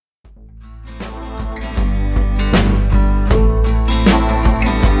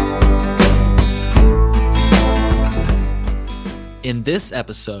In this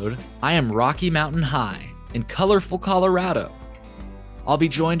episode, I am Rocky Mountain High in colorful Colorado. I'll be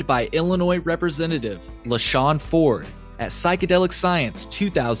joined by Illinois Representative Shawn Ford at Psychedelic Science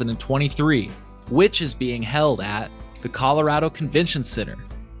 2023, which is being held at the Colorado Convention Center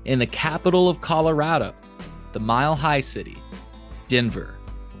in the capital of Colorado, the Mile High City, Denver.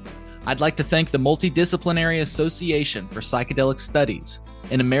 I'd like to thank the Multidisciplinary Association for Psychedelic Studies,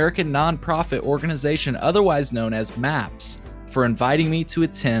 an American nonprofit organization otherwise known as MAPS, for inviting me to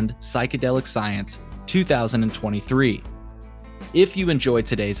attend Psychedelic Science 2023. If you enjoyed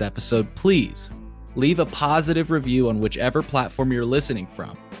today's episode, please leave a positive review on whichever platform you're listening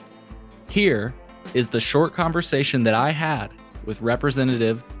from. Here is the short conversation that I had with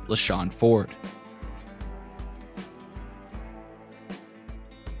Representative Shawn Ford.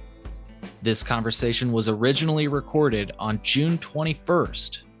 This conversation was originally recorded on June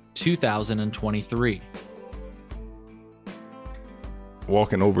 21st, 2023.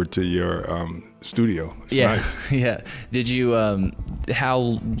 Walking over to your studio. It's nice. Yeah. Did you,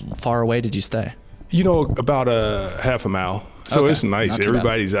 how far away did you stay? About a half a mile. So Okay. it's nice.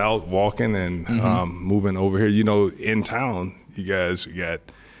 Everybody's out walking and moving over here. In town, you got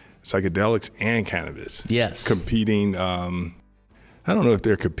psychedelics and cannabis. Yes. Competing. I don't know if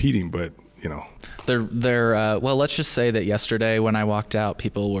they're competing, but They're well, let's just say that yesterday when I walked out,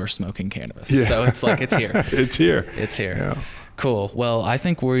 people were smoking cannabis. Yeah. So it's like, it's here. It's here. It's here. Yeah. Cool. Well, I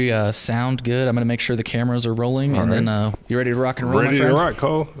think we sound good. I'm going to make sure the cameras are rolling. All and right. then you ready to rock and roll, Ready my friend? to rock,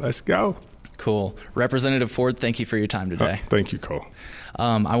 Cole. Let's go. Cool. Representative Ford, thank you for your time today. Thank you, Cole.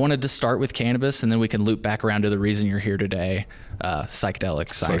 I wanted to start with cannabis, and then we can loop back around to the reason you're here today,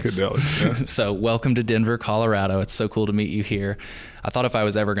 psychedelic science. Psychedelics, yeah. So welcome to Denver, Colorado. It's so cool to meet you here. I thought if I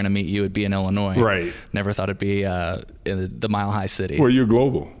was ever going to meet you, it'd be in Illinois. Right. Never thought it'd be in the Mile High City. Well, you're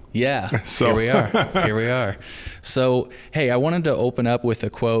global. Yeah, So. Here we are. Here we are. So, hey, I wanted to open up with a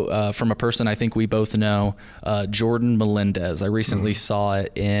quote from a person I think we both know, Jordan Melendez. I recently saw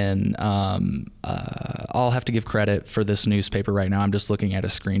it in, I'll have to give credit for this newspaper right now. I'm just looking at a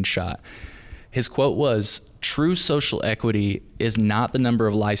screenshot. His quote was, "True social equity is not the number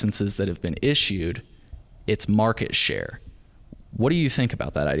of licenses that have been issued, it's market share." What do you think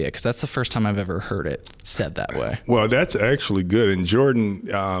about that idea? Because that's the first time I've ever heard it said that way. Well, that's actually good. And Jordan,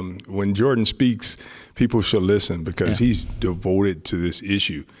 when Jordan speaks, people should listen because he's devoted to this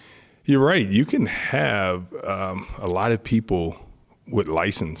issue. You're right. You can have a lot of people with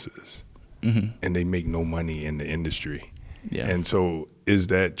licenses and they make no money in the industry. Yeah. And so is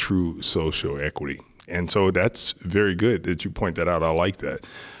that true social equity? And so that's very good that you point that out. I like that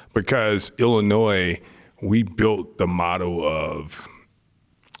because Illinois, we built the motto of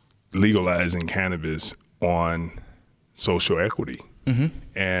legalizing cannabis on social equity.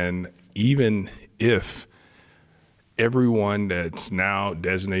 And even if everyone that's now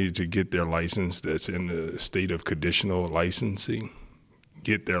designated to get their license that's in the state of conditional licensing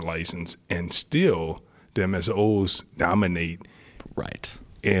get their license and still the MSOs dominate Right.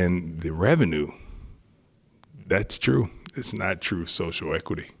 in the revenue, that's true. It's not true social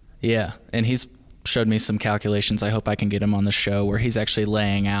equity. Yeah. And he's showed me some calculations. I hope I can get him on the show where he's actually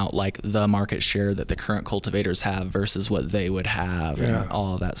laying out like the market share that the current cultivators have versus what they would have and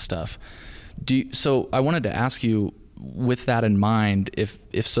all of that stuff. So I wanted to ask you, with that in mind, if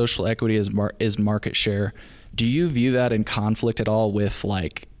social equity is market share, do you view that in conflict at all with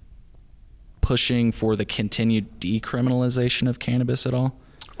like pushing for the continued decriminalization of cannabis at all?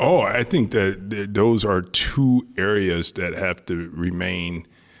 Oh, I think that those are two areas that have to remain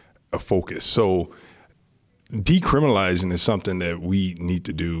a focus. So decriminalizing is something that we need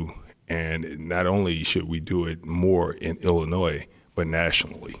to do. And not only should we do it more in Illinois, but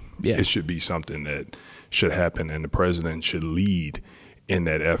nationally. Yeah. It should be something that should happen and the president should lead in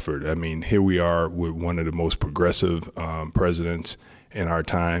that effort. I mean, here we are with one of the most progressive presidents in our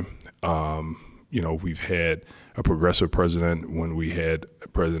time. We've had a progressive president when we had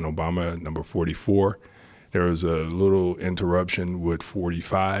President Obama, number 44. There was a little interruption with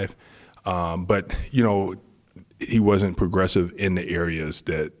 45, but he wasn't progressive in the areas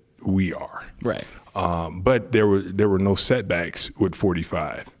that we are. Right. But there were no setbacks with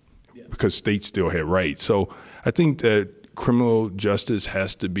 45 because states still had rights. So I think that criminal justice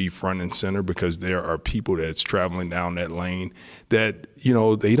has to be front and center because there are people that's traveling down that lane that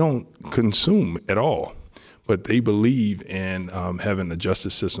they don't consume at all, but they believe in having a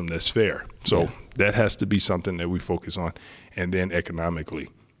justice system that's fair. So that has to be something that we focus on. And then economically,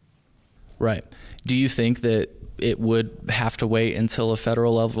 Right. Do you think that it would have to wait until a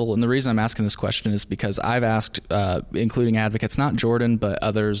federal level? And the reason I'm asking this question is because I've asked, including advocates, not Jordan, but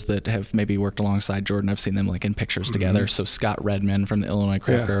others that have maybe worked alongside Jordan. I've seen them like in pictures together. So Scott Redman from the Illinois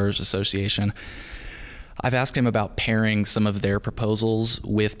Craft Growers Association. I've asked him about pairing some of their proposals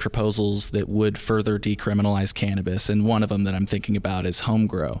with proposals that would further decriminalize cannabis. And one of them that I'm thinking about is home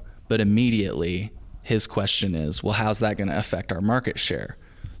grow. But immediately his question is, well, how's that going to affect our market share?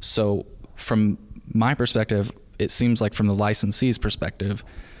 So from my perspective, it seems like from the licensee's perspective,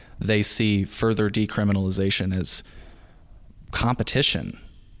 they see further decriminalization as competition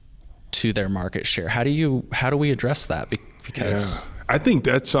to their market share. How do we address that? Because I think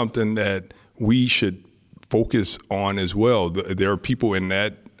that's something that we should focus on as well. There are people in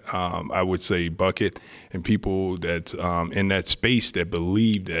that, I would say, bucket, and people that's in that space that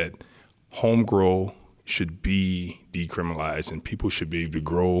believe that home grow should be decriminalized and people should be able to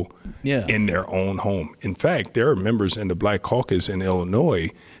grow in their own home. In fact, there are members in the Black Caucus in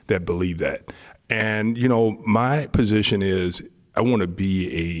Illinois that believe that. And, my position is I want to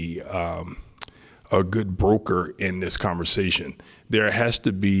be a good broker in this conversation. There has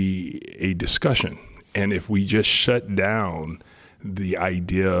to be a discussion. And if we just shut down the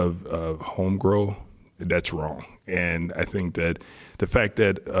idea of home grow, that's wrong. And I think that the fact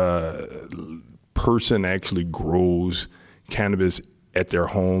that person actually grows cannabis at their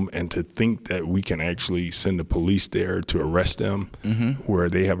home, and to think that we can actually send the police there to arrest them, where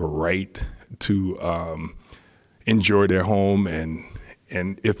they have a right to enjoy their home,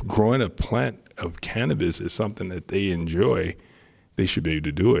 and if growing a plant of cannabis is something that they enjoy, they should be able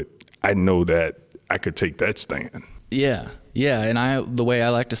to do it. I know that I could take that stand. Yeah. And the way I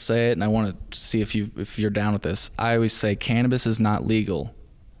like to say it, and I want to see if you're down with this, I always say cannabis is not legal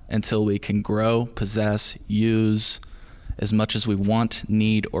until we can grow, possess, use as much as we want,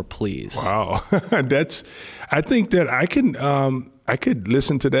 need, or please. Wow. I think that I could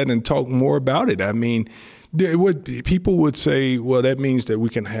listen to that and talk more about it. I mean, people would say, well, that means that we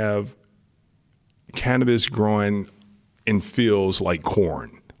can have cannabis growing in fields like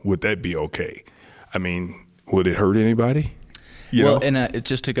corn. Would that be okay? I mean, would it hurt anybody? And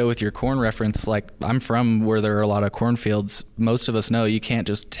just to go with your corn reference, like I'm from where there are a lot of cornfields. Most of us know you can't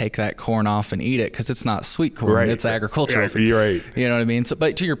just take that corn off and eat it because it's not sweet corn. Right. It's agricultural. You're right. You know what I mean? So,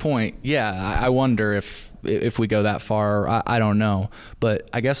 but to your point, I wonder if we go that far. I don't know. But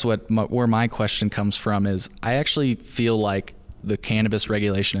I guess where my question comes from is I actually feel like the Cannabis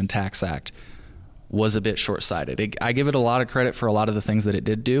Regulation and Tax Act was a bit short-sighted. I give it a lot of credit for a lot of the things that it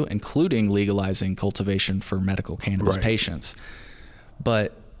did do, including legalizing cultivation for medical cannabis patients.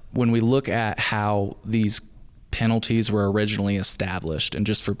 But when we look at how these penalties were originally established, and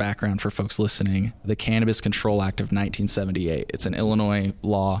just for background for folks listening, the Cannabis Control Act of 1978, it's an Illinois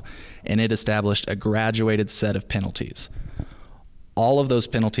law, and it established a graduated set of penalties. All of those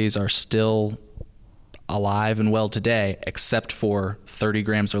penalties are still alive and well today, except for 30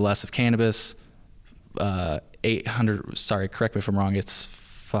 grams or less of cannabis, 800, sorry, correct me if I'm wrong, it's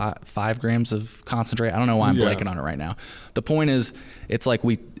 5 grams of concentrate. I don't know why I'm blanking on it right now. The point is, it's like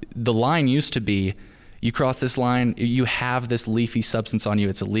the line used to be, you cross this line, you have this leafy substance on you,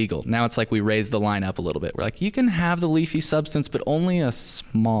 it's illegal. Now it's like we raised the line up a little bit. We're like, you can have the leafy substance, but only a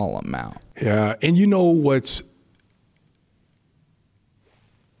small amount. Yeah, and you know what's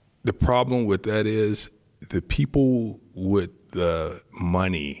the problem with that is the people with the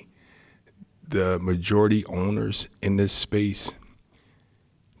money, the majority owners in this space,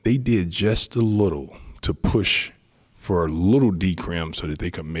 they did just a little to push for a little decrim so that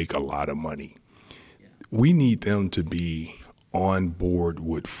they could make a lot of money. Yeah. We need them to be on board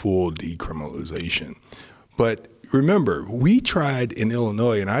with full decriminalization. But remember, we tried in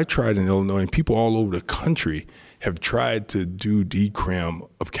Illinois, and I tried in Illinois, and people all over the country have tried to do decrim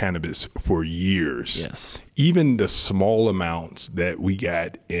of cannabis for years. Yes. Even the small amounts that we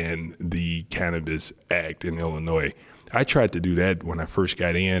got in the Cannabis Act in Illinois, I tried to do that when I first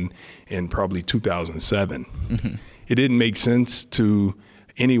got in probably 2007. Mm-hmm. It didn't make sense to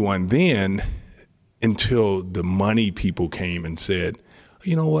anyone then until the money people came and said,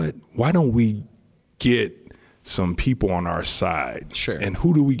 you know what, why don't we get some people on our side? Sure. And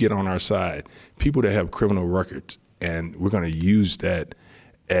who do we get on our side? People that have criminal records. And we're going to use that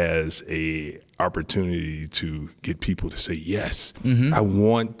as a opportunity to get people to say, yes, I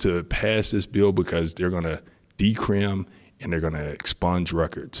want to pass this bill because they're going to decrim and they're going to expunge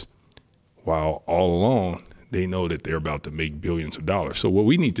records. While all along, they know that they're about to make billions of dollars. So what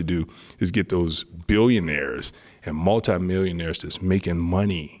we need to do is get those billionaires and multimillionaires that's making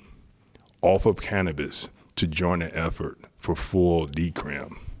money off of cannabis to join the effort for full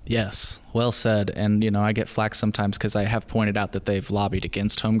decrim. Yes, well said. And, I get flack sometimes because I have pointed out that they've lobbied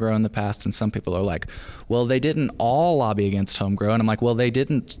against homegrown in the past. And some people are like, well, they didn't all lobby against homegrown. I'm like, well, they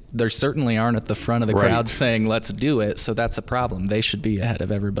didn't. They certainly aren't at the front of the crowd saying, let's do it. So that's a problem. They should be ahead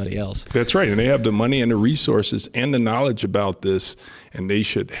of everybody else. That's right. And they have the money and the resources and the knowledge about this. And they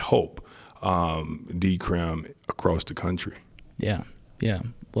should help decrim across the country. Yeah.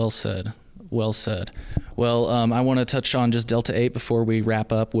 Well said. Well said. Well, I want to touch on just Delta 8 before we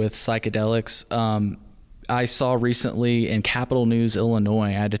wrap up with psychedelics. I saw recently in Capital News, Illinois,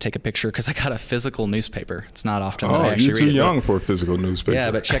 I had to take a picture because I got a physical newspaper. It's not often that I actually read it. You're too young for a physical newspaper.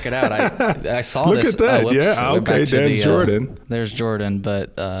 Yeah, but check it out. I saw Look this. Look at that. Whoops. Yeah, okay, there's Jordan. There's Jordan,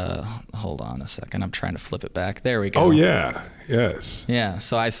 but hold on a second. I'm trying to flip it back. There we go. Oh, yeah. Yes. Yeah,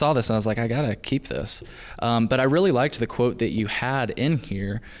 so I saw this and I was like, I got to keep this. But I really liked the quote that you had in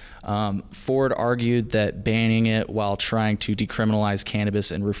here. Ford argued that banning it while trying to decriminalize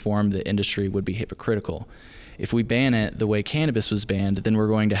cannabis and reform the industry would be hypocritical. If we ban it the way cannabis was banned, then we're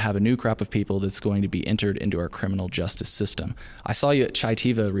going to have a new crop of people that's going to be entered into our criminal justice system. I saw you at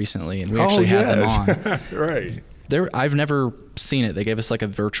Chaitiva recently, and we actually had them on. Right. I've never seen it. They gave us like a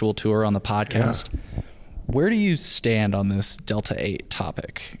virtual tour on the podcast. Yeah. Where do you stand on this Delta 8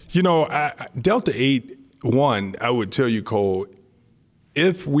 topic? Delta 8, one, I would tell you, Cole,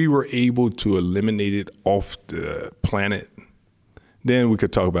 if we were able to eliminate it off the planet, then we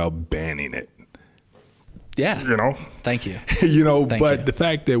could talk about banning it. Yeah. Thank you. The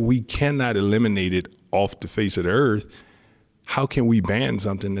fact that we cannot eliminate it off the face of the earth, how can we ban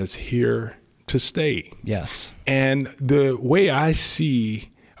something that's here to stay? Yes. And the way I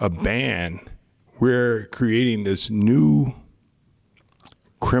see a ban, we're creating this new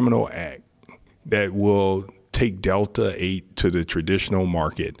criminal act that will take Delta 8 to the traditional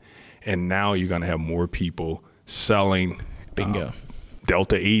market. And now you're going to have more people selling bingo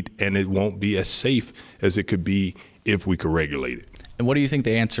Delta 8, and it won't be as safe as it could be if we could regulate it. And what do you think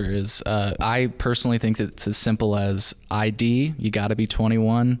the answer is? I personally think that it's as simple as ID, you got to be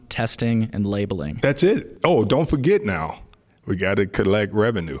 21, testing, and labeling. That's it. Oh, don't forget now. We got to collect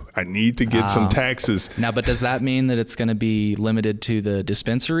revenue. I need to get some taxes. Now, but does that mean that it's going to be limited to the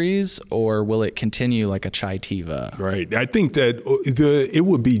dispensaries, or will it continue like a Chaitiva? Right. I think that it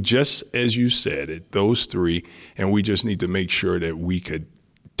would be just as you said, those three, and we just need to make sure that we could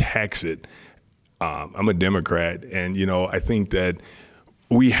tax it. I'm a Democrat, and, I think that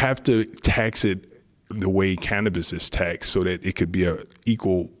we have to tax it the way cannabis is taxed so that it could be an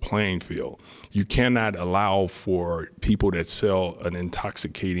equal playing field. You cannot allow for people that sell an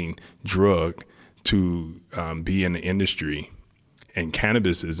intoxicating drug to be in the industry, and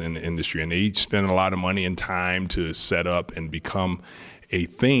cannabis is in the industry, and they spend a lot of money and time to set up and become a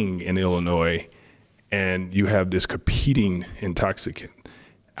thing in Illinois, and you have this competing intoxicant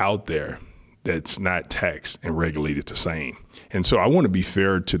out there that's not taxed and regulated the same. And so I want to be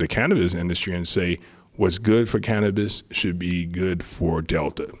fair to the cannabis industry and say, what's good for cannabis should be good for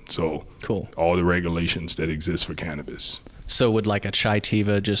Delta. So cool. All the regulations that exist for cannabis. So would like a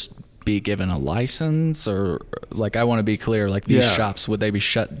Chaitiva just be given a license, or like, I want to be clear, like these shops, would they be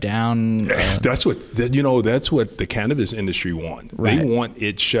shut down? That's what the cannabis industry wants. Right. They want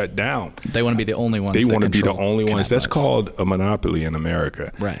it shut down. They want to be the only ones. They want to be the only ones. That's called a monopoly in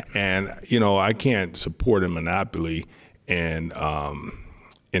America. Right. And, I can't support a monopoly in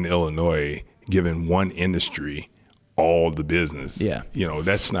Illinois, giving one industry all the business. Yeah.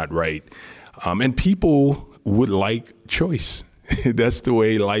 That's not right. And people would like choice. That's the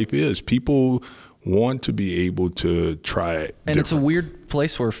way life is. People want to be able to try it. And it's a weird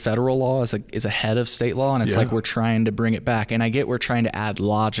place where federal law is ahead of state law, and it's like we're trying to bring it back. And I get we're trying to add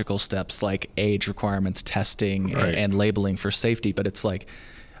logical steps like age requirements, testing, and labeling for safety. But it's like,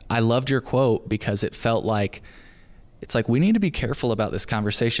 I loved your quote because it felt like, it's like we need to be careful about this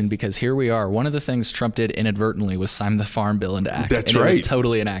conversation because here we are. One of the things Trump did inadvertently was sign the Farm Bill into act. That's and right. It was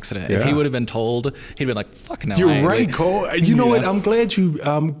totally an accident. Yeah. If he would have been told, he'd been like, fuck no. You're right, Cole. You know what? I'm glad you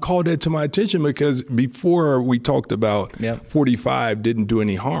called that to my attention because before we talked about 45 didn't do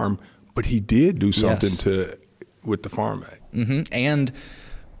any harm, but he did do something with the Farm Act. Mm-hmm. And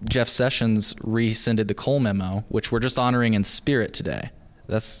Jeff Sessions rescinded the Cole memo, which we're just honoring in spirit today.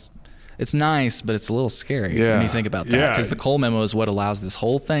 It's nice, but it's a little scary when you think about that because the Cole memo is what allows this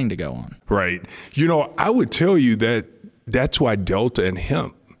whole thing to go on. Right. I would tell you that that's why Delta and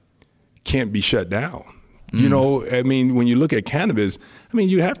hemp can't be shut down. When you look at cannabis,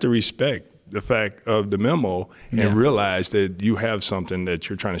 you have to respect the fact of the memo and realize that you have something that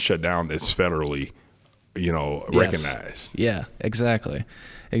you're trying to shut down that's federally recognized. Yeah, exactly.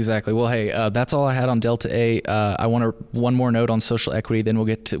 Well, hey, that's all I had on Delta 8. I want one more note on social equity, then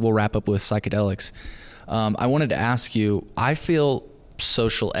we'll wrap up with psychedelics. I wanted to ask you, I feel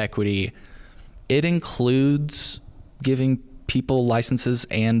social equity, it includes giving people licenses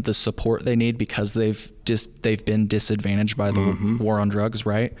and the support they need because they've been disadvantaged by the war on drugs,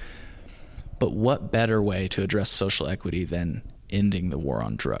 right? But what better way to address social equity than ending the war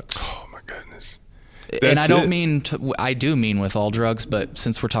on drugs? Oh my goodness. And I don't mean I do mean with all drugs, but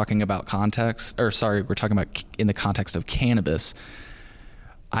since we're talking about we're talking about in the context of cannabis,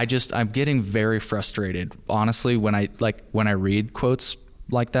 I'm getting very frustrated, honestly, when I read quotes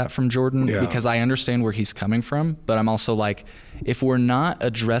like that from Jordan, because I understand where he's coming from, but I'm also like, if we're not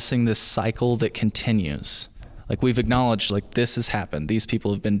addressing this cycle that continues, like we've acknowledged, like this has happened, these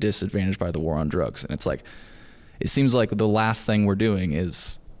people have been disadvantaged by the war on drugs, and it's like, it seems like the last thing we're doing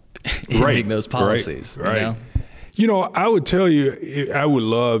is ending those policies. Right. I would tell you, I would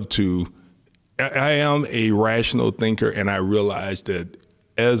love to. I am a rational thinker, and I realize that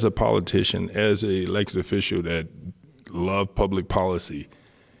as a politician, as an elected official that love public policy,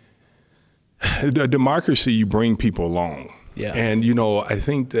 the democracy, you bring people along. Yeah. And, I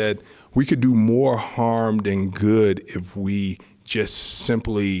think that we could do more harm than good if we just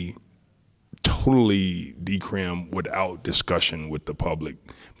simply totally decrim without discussion with the public,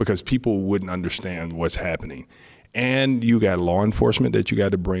 because people wouldn't understand what's happening. And you got law enforcement that you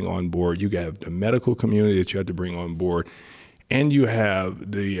got to bring on board. You got the medical community that you have to bring on board. And you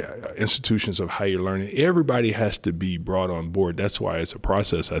have the institutions of higher learning. Everybody has to be brought on board. That's why it's a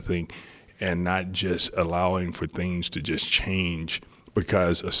process, I think, and not just allowing for things to just change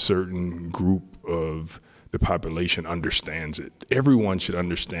because a certain group of the population understands it. Everyone should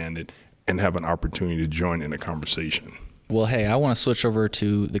understand it and have an opportunity to join in the conversation. Well, hey, I want to switch over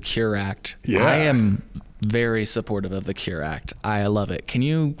to the CURE Act. Yeah. I am very supportive of the CURE Act. I love it. Can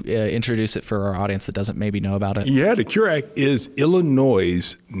you introduce it for our audience that doesn't maybe know about it? Yeah, the CURE Act is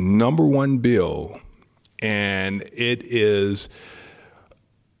Illinois' #1 bill, and it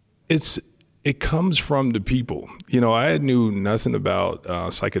comes from the people. I knew nothing about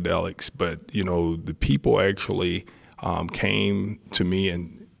psychedelics, but the people actually came to me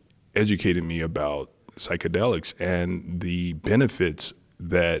and educated me about psychedelics and the benefits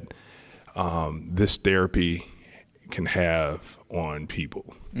that this therapy can have on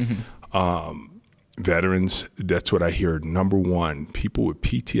people. Veterans, that's what I hear. #1, people with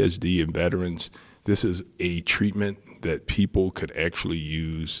PTSD and veterans, this is a treatment that people could actually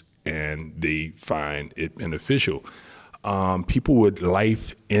use and they find it beneficial. People with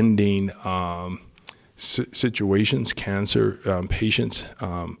life-ending situations, cancer patients,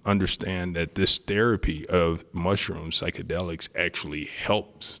 understand that this therapy of mushrooms, psychedelics, actually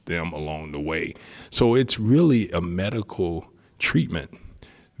helps them along the way. So it's really a medical treatment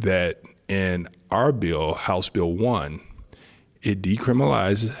that in our bill, House Bill 1, it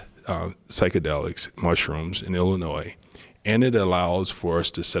decriminalizes psychedelics, mushrooms in Illinois, and it allows for us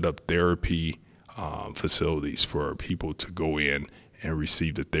to set up therapy facilities for people to go in and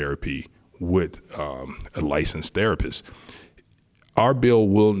receive the therapy with a licensed therapist. Our bill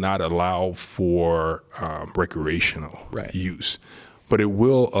will not allow for recreational use, but it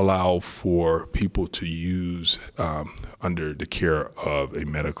will allow for people to use under the care of a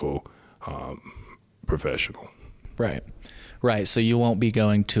medical professional. Right. So you won't be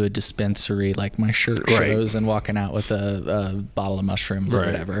going to a dispensary like my shirt shows and walking out with a bottle of mushrooms or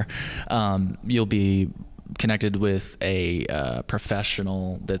whatever. You'll be connected with a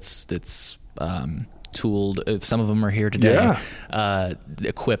professional that's tooled. Some of them are here today,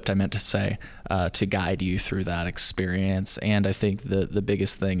 equipped, I meant to say, to guide you through that experience. And I think the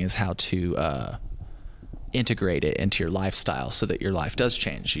biggest thing is how to integrate it into your lifestyle so that your life does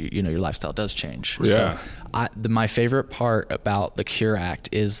change. Your lifestyle does change. Yeah. So my favorite part about the CURE Act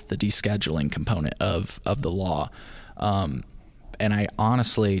is the descheduling component of the law. And I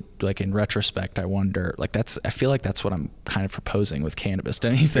honestly, like in retrospect, I wonder, I feel like that's what I'm kind of proposing with cannabis.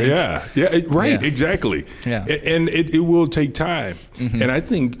 Don't you think? Exactly. Yeah. And it will take time. Mm-hmm. And I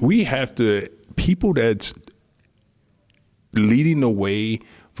think we have to, people that's leading the way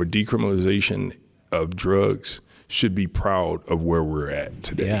for decriminalization of drugs should be proud of where we're at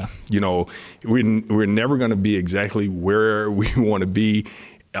today. Yeah. We're never going to be exactly where we want to be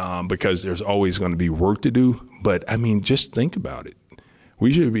because there's always going to be work to do. But I mean, just think about it.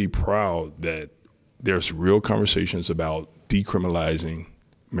 We should be proud that there's real conversations about decriminalizing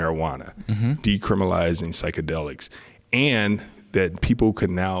marijuana, decriminalizing psychedelics, and that people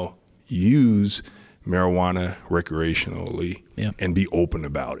can now use marijuana recreationally and be open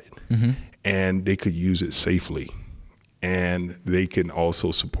about it. and they could use it safely. And they can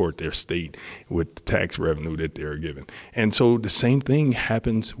also support their state with the tax revenue that they're given. And so the same thing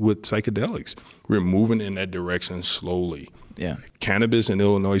happens with psychedelics. We're moving in that direction slowly. Yeah. Cannabis in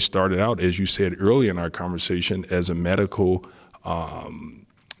Illinois started out, as you said earlier in our conversation, as a medical,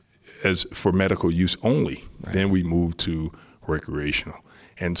 as for medical use only. Right. Then we moved to recreational.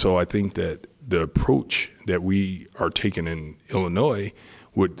 And so I think that the approach that we are taking in Illinois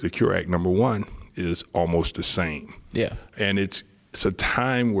with the Cure Act #1 is almost the same. Yeah. And it's a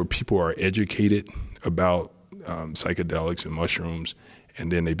time where people are educated about psychedelics and mushrooms,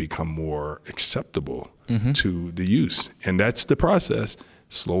 and then they become more acceptable to the use. And that's the process,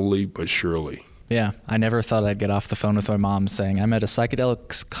 slowly but surely. Yeah, I never thought I'd get off the phone with my mom saying, I'm at a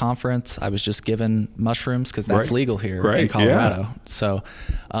psychedelics conference. I was just given mushrooms because that's legal here in Colorado. Yeah. So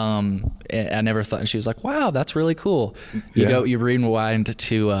I never thought, and she was like, wow, that's really cool. You rewind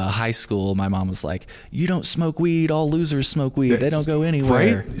to high school. My mom was like, you don't smoke weed. All losers smoke weed. They don't go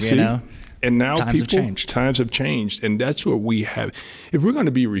anywhere. Right? You know? And now times have changed. And that's what we have. If we're going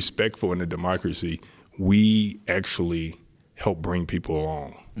to be respectful in a democracy, we actually help bring people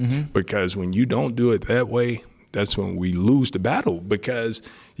along. Because when you don't do it that way, that's when we lose the battle, because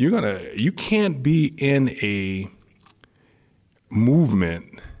you can't be in a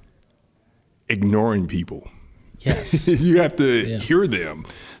movement ignoring people. Yes. You have to hear them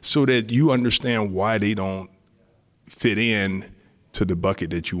so that you understand why they don't fit in to the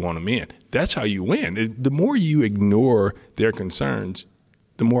bucket that you want them in. That's how you win. The more you ignore their concerns,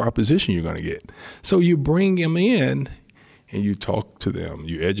 the more opposition you're going to get. So you bring them in and you talk to them,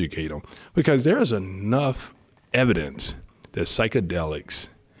 you educate them, because there's enough evidence that psychedelics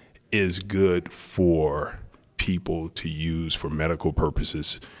is good for people to use for medical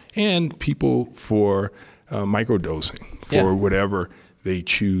purposes and people for microdosing for whatever they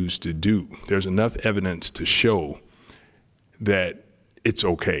choose to do. There's enough evidence to show that it's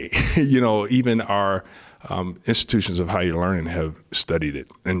okay. Even our institutions of higher learning have studied it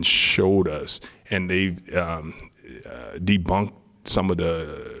and showed us, and they've debunked some of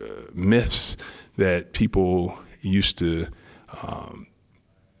the myths that people used to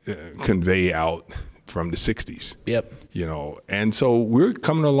convey out from the 60s. Yep. And so we're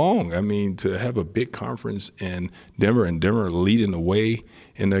coming along. I mean, to have a big conference in Denver and Denver leading the way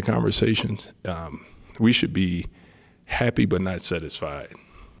in their conversations, we should be happy but not satisfied.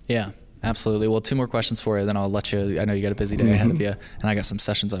 Yeah, absolutely. Well, 2 more questions for you, then I'll let you. I know you got a busy day ahead of you, and I got some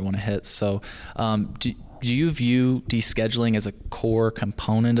sessions I want to hit. So do you view descheduling as a core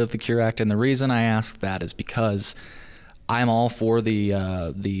component of the Cure Act? And the reason I ask that is because I'm all for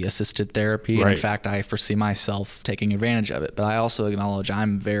the assisted therapy. Right. In fact, I foresee myself taking advantage of it. But I also acknowledge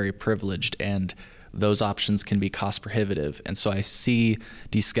I'm very privileged, and those options can be cost prohibitive. And so I see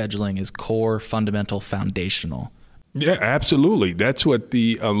descheduling as core, fundamental, foundational. Yeah, absolutely. That's what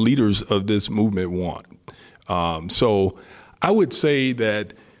the leaders of this movement want. So I would say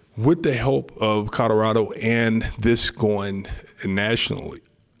that with the help of Colorado and this going nationally,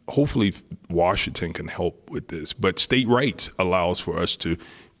 hopefully Washington can help with this. But state rights allows for us to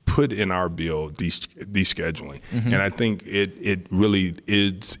put in our bill descheduling. And I think it really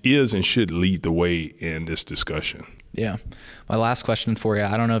is and should lead the way in this discussion. Yeah. My last question for you,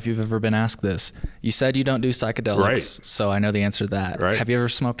 I don't know if you've ever been asked this. You said you don't do psychedelics, so I know the answer to that. Right. Have you ever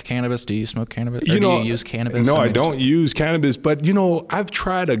smoked cannabis? Do you smoke cannabis? Or do you use cannabis? No, I don't use cannabis, but I've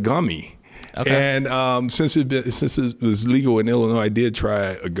tried a gummy. Okay. And since it was legal in Illinois, I did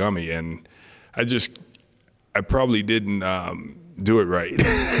try a gummy, and I probably didn't do it right.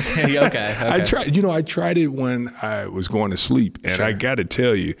 Okay. I tried it when I was going to sleep, and I got to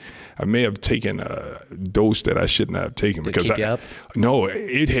tell you, I may have taken a dose that I shouldn't have taken. Did it keep you up? No,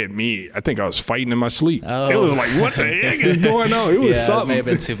 it hit me. I think I was fighting in my sleep. Oh. It was like, what the heck is going on? It was something. It may have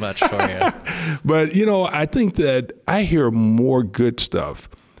been too much for you. But, I think that I hear more good stuff.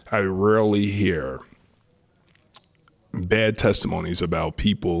 I rarely hear bad testimonies about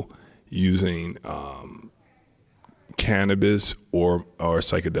people using cannabis or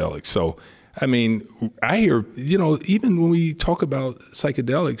psychedelics. So, I mean, I hear, even when we talk about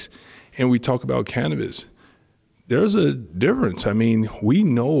psychedelics and we talk about cannabis, there's a difference. I mean, we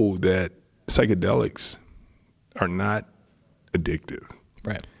know that psychedelics are not addictive.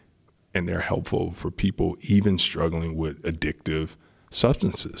 Right. And they're helpful for people even struggling with addictive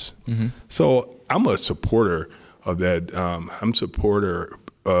substances. So I'm a supporter of that. I'm a supporter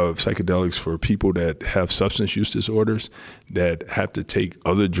of psychedelics for people that have substance use disorders, that have to take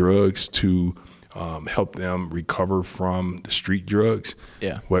other drugs to help them recover from the street drugs.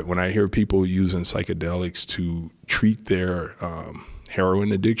 Yeah. When I hear people using psychedelics to treat their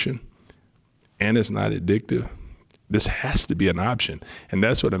heroin addiction, and it's not addictive, this has to be an option. And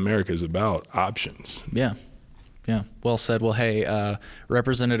that's what America is about, options. Yeah. Yeah. Well said. Well, hey,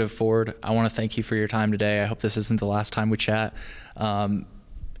 Representative Ford, I want to thank you for your time today. I hope this isn't the last time we chat.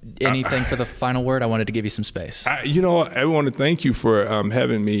 Anything for the final word? I wanted to give you some space. I want to thank you for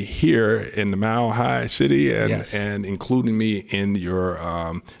having me here in the Mile High City and including me in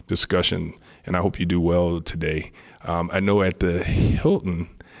your discussion. And I hope you do well today. I know at the Hilton,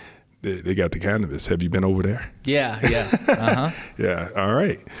 they got the cannabis. Have you been over there? Yeah. Uh-huh. Yeah. All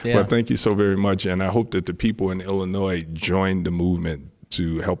right. Yeah. Well, thank you so very much. And I hope that the people in Illinois join the movement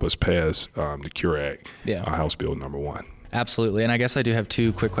to help us pass the CURE Act, House Bill number 1. Absolutely. And I guess I do have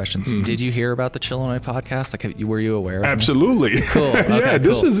 2 quick questions. Mm-hmm. Did you hear about the Chillinois podcast? Like, were you aware of it? Absolutely. Cool. Okay,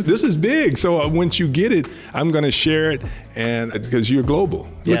 this is big. So once you get it, I'm going to share it, and because you're global.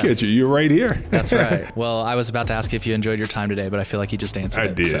 Look at you. You're right here. That's right. Well, I was about to ask you if you enjoyed your time today, but I feel like you just answered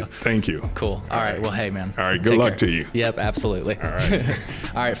it. I did. So. Thank you. Cool. All right. Well, hey, man. All right. Good luck to you. Yep, absolutely. All right.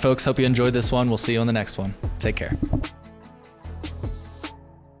 All right, folks. Hope you enjoyed this one. We'll see you on the next one. Take care.